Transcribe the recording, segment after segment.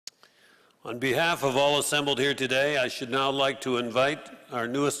On behalf of all assembled here today, I should now like to invite our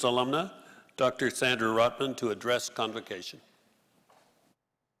newest alumna, Dr. Sandra Rotman, to address Convocation.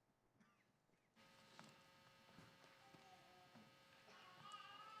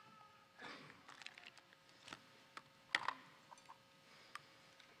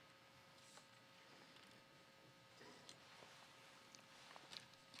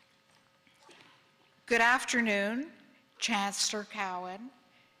 Good afternoon, Chancellor Cowan,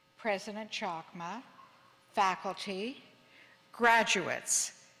 President Chokma, faculty,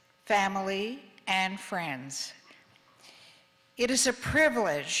 graduates, family, and friends. It is a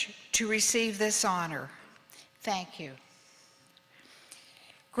privilege to receive this honor. Thank you.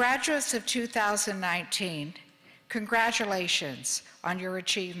 Graduates of 2019, congratulations on your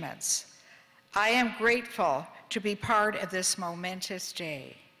achievements. I am grateful to be part of this momentous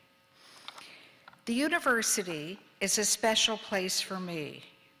day. The university is a special place for me.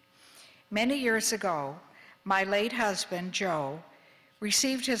 Many years ago, my late husband, Joe,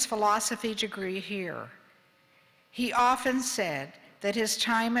 received his philosophy degree here. He often said that his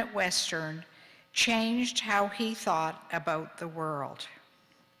time at Western changed how he thought about the world.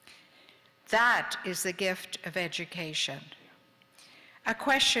 That is the gift of education. A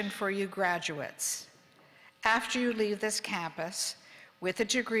question for you graduates. After you leave this campus with a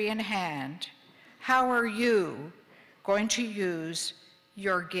degree in hand, how are you going to use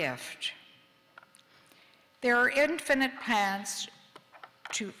your gift? There are infinite paths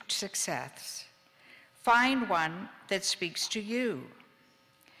to success. Find one that speaks to you.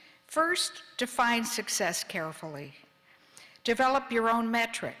 First, define success carefully. Develop your own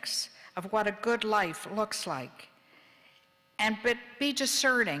metrics of what a good life looks like, but be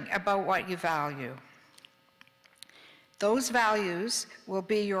discerning about what you value. Those values will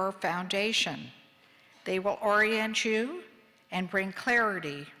be your foundation. They will orient you and bring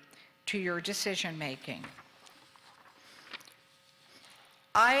clarity to your decision-making.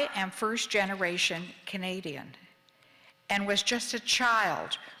 I am first-generation Canadian and was just a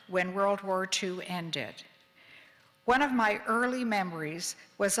child when World War II ended. One of my early memories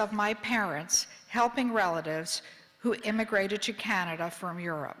was of my parents helping relatives who immigrated to Canada from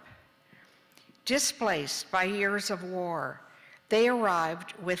Europe. Displaced by years of war, they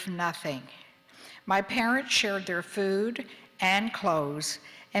arrived with nothing. My parents shared their food and clothes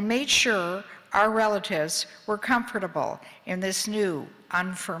and made sure our relatives were comfortable in this new,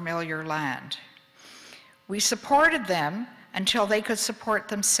 unfamiliar land. We supported them until they could support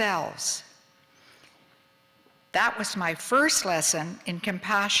themselves. That was my first lesson in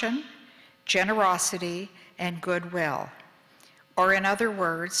compassion, generosity, and goodwill, or in other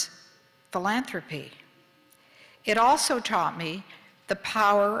words, philanthropy. It also taught me the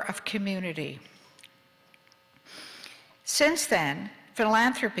power of community. Since then,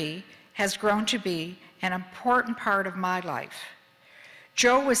 philanthropy has grown to be an important part of my life.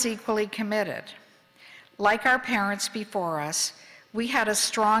 Joe was equally committed. Like our parents before us, we had a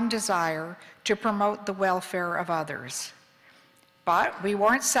strong desire to promote the welfare of others. But we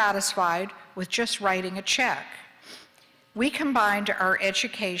weren't satisfied with just writing a check. We combined our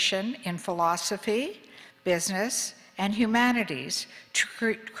education in philosophy, business, and humanities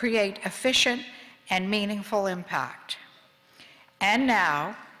to create efficient and meaningful impact. And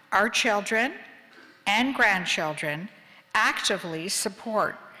now, our children and grandchildren actively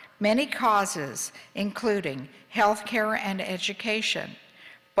support many causes, including healthcare and education,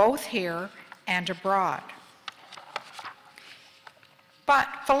 both here and abroad. But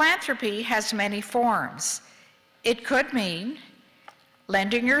philanthropy has many forms. It could mean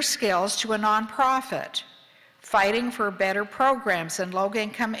lending your skills to a nonprofit, fighting for better programs in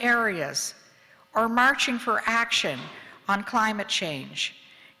low-income areas, or marching for action on climate change.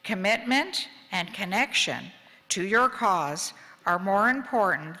 Commitment and connection to your cause are more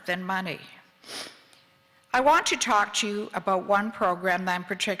important than money. I want to talk to you about one program that I'm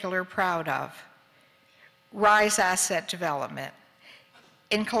particularly proud of, RISE Asset Development.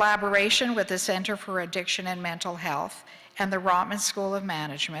 In collaboration with the Center for Addiction and Mental Health and the Rotman School of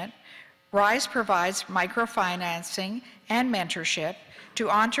Management, RISE provides microfinancing and mentorship to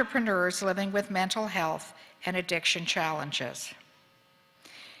entrepreneurs living with mental health and addiction challenges.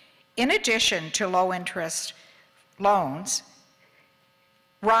 In addition to low-interest loans,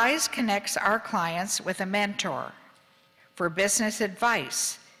 RISE connects our clients with a mentor for business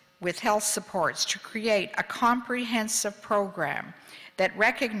advice with health supports to create a comprehensive program that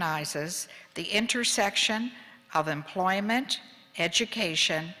recognizes the intersection of employment,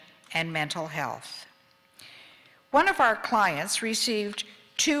 education, and mental health. One of our clients received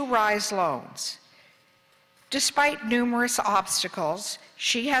 2 RISE loans. Despite numerous obstacles,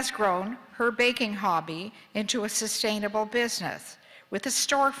 She has grown her baking hobby into a sustainable business with a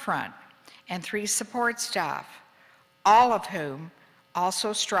storefront and 3 support staff, all of whom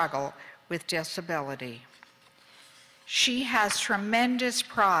also struggle with disability. She has tremendous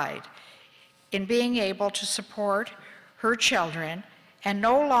pride in being able to support her children and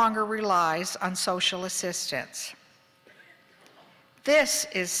no longer relies on social assistance. This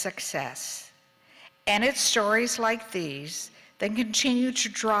is success, and it's stories like these that continue to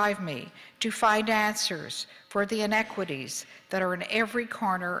drive me to find answers for the inequities that are in every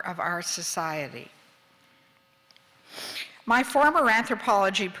corner of our society. My former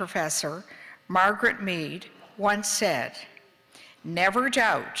anthropology professor, Margaret Mead, once said, "Never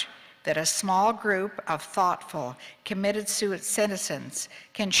doubt that a small group of thoughtful, committed citizens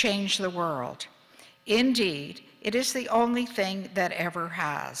can change the world. Indeed, it is the only thing that ever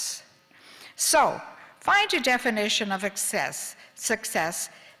has." So, find a definition of success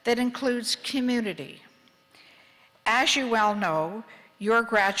that includes community. As you well know, you're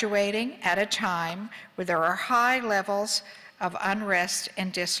graduating at a time where there are high levels of unrest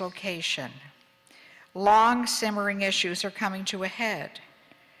and dislocation. Long simmering issues are coming to a head.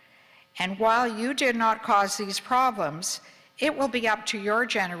 And while you did not cause these problems, it will be up to your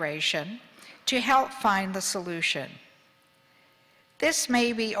generation to help find the solution. This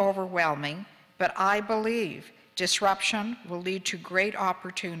may be overwhelming, but I believe disruption will lead to great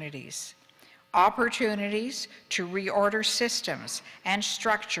opportunities. Opportunities to reorder systems and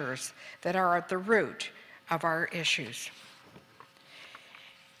structures that are at the root of our issues.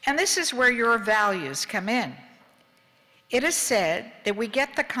 And this is where your values come in. It is said that we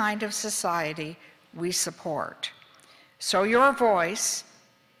get the kind of society we support. So your voice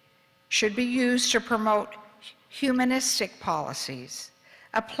should be used to promote humanistic policies.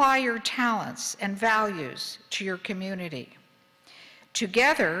 Apply your talents and values to your community.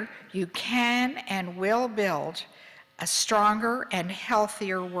 Together, you can and will build a stronger and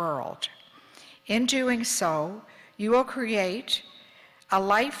healthier world. In doing so, you will create a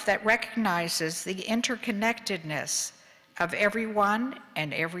life that recognizes the interconnectedness of everyone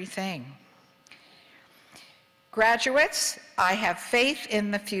and everything. Graduates, I have faith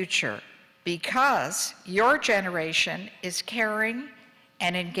in the future because your generation is caring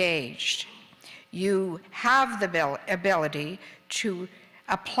and engaged. You have the ability to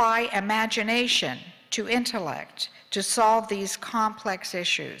apply imagination to intellect to solve these complex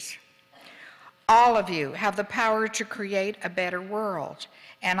issues. All of you have the power to create a better world,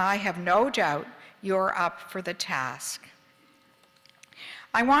 and I have no doubt you're up for the task.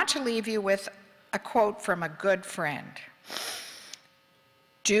 I want to leave you with a quote from a good friend.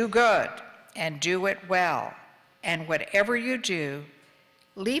 "Do good and do it well, and whatever you do,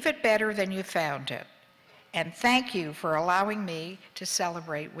 leave it better than you found it." And thank you for allowing me to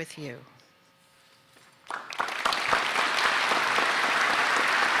celebrate with you.